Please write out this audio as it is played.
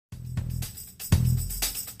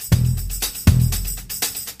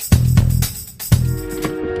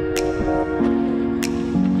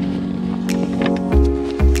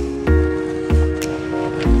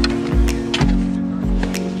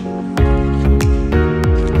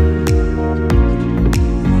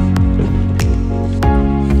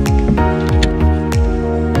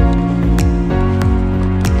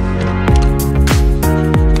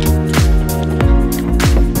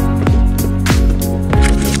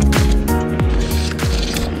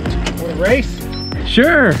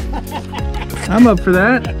Sure. I'm up for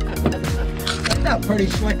that. That's a pretty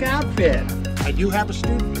slick outfit. I do have a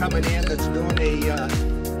student coming in that's doing a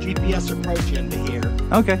GPS approach into here.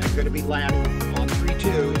 Okay. I'm going to be landing on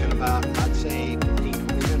 3-2 in about, I'd say,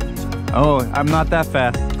 15-20 minutes. Oh, I'm not that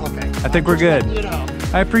fast. Okay. I think we're good. You know.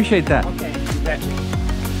 I appreciate that. Okay, you betcha.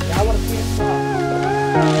 Yeah, I want to see it stop.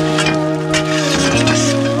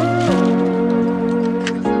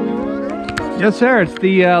 Yes, sir. It's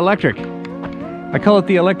the electric. I call it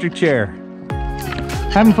the electric chair.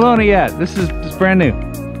 Haven't flown it yet. This is brand new.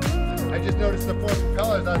 I just noticed the 4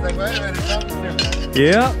 propellers. I was like, wait a minute, something different.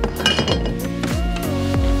 Yeah.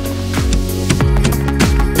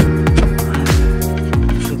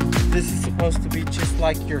 So this is supposed to be just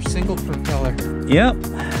like your single propeller. Yep.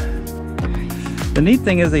 The neat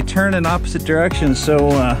thing is they turn in opposite directions, so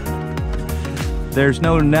there's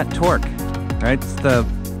no net torque, right? It's the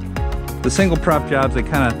single prop jobs, they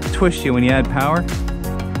kind of twist you when you add power.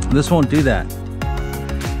 This won't do that.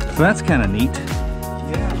 So that's kind of neat.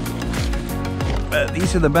 Yeah.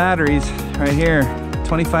 These are the batteries right here.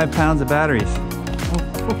 25 pounds of batteries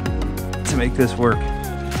to make this work.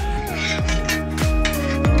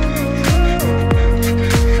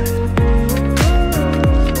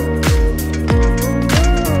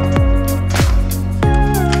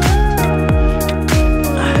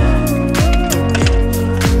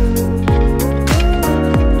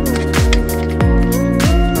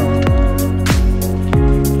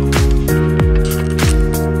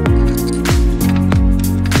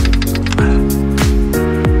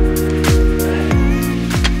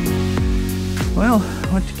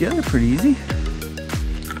 Went together pretty easy.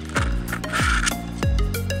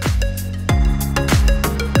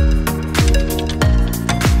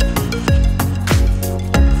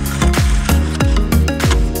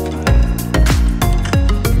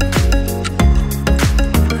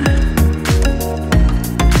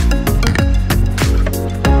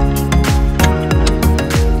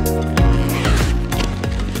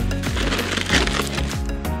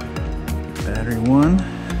 Battery 1.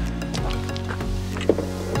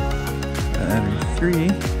 Battery 3,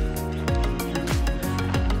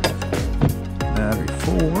 battery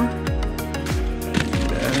 4,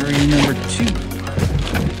 battery number 2.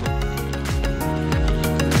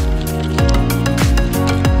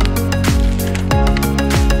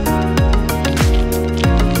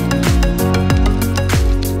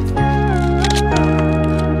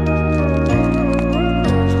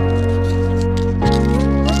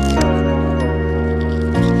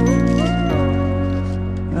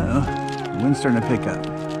 Wind's starting to pick up.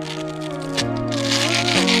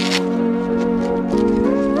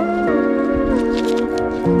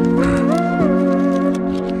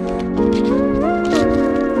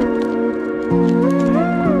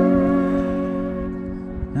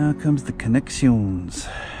 Now comes the connections.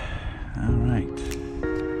 All right.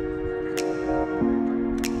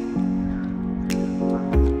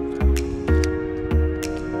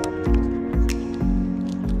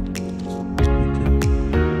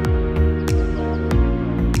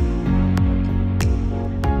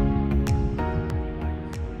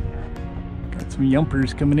 Some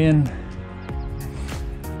yumpers coming in.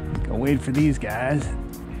 Go wait for these guys.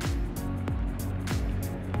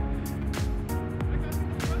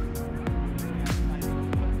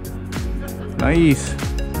 Nice.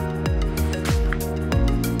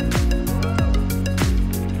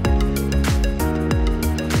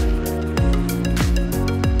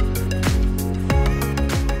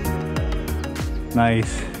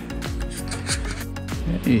 Nice.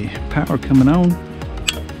 Hey, power coming on.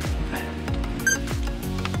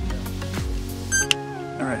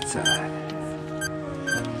 Right side.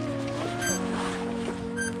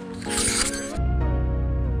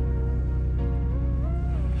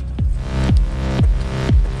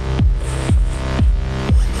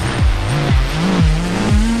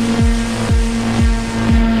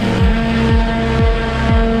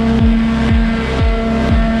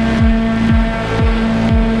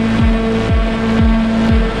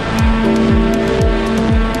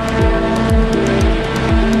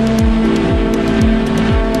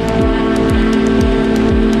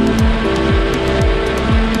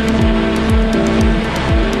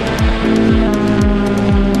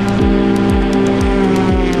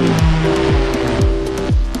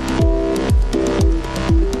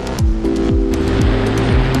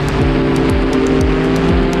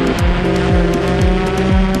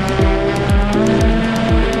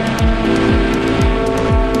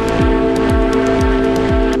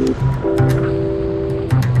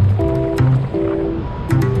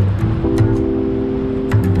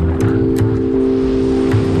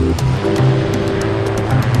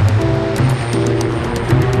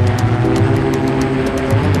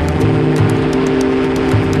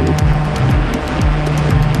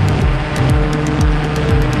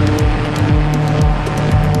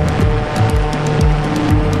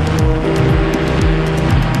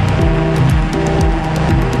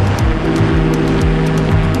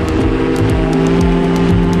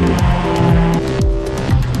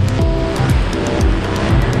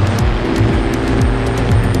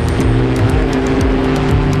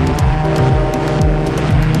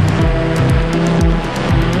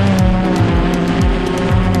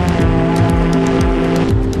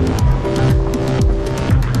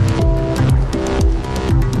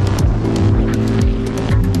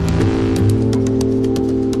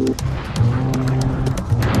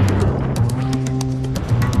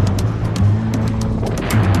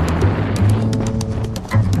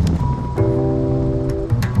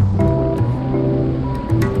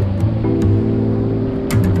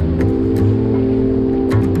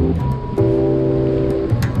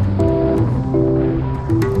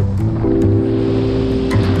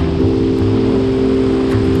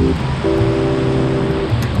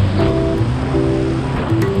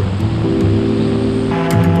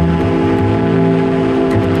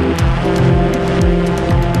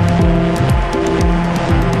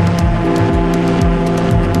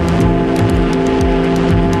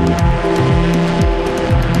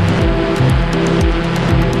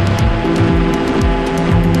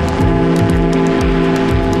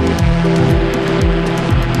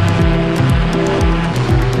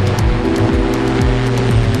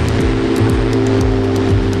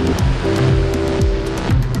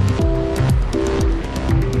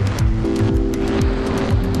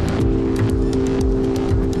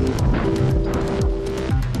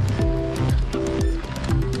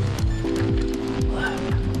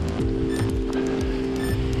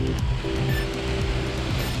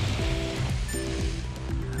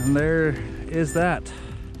 And there is that.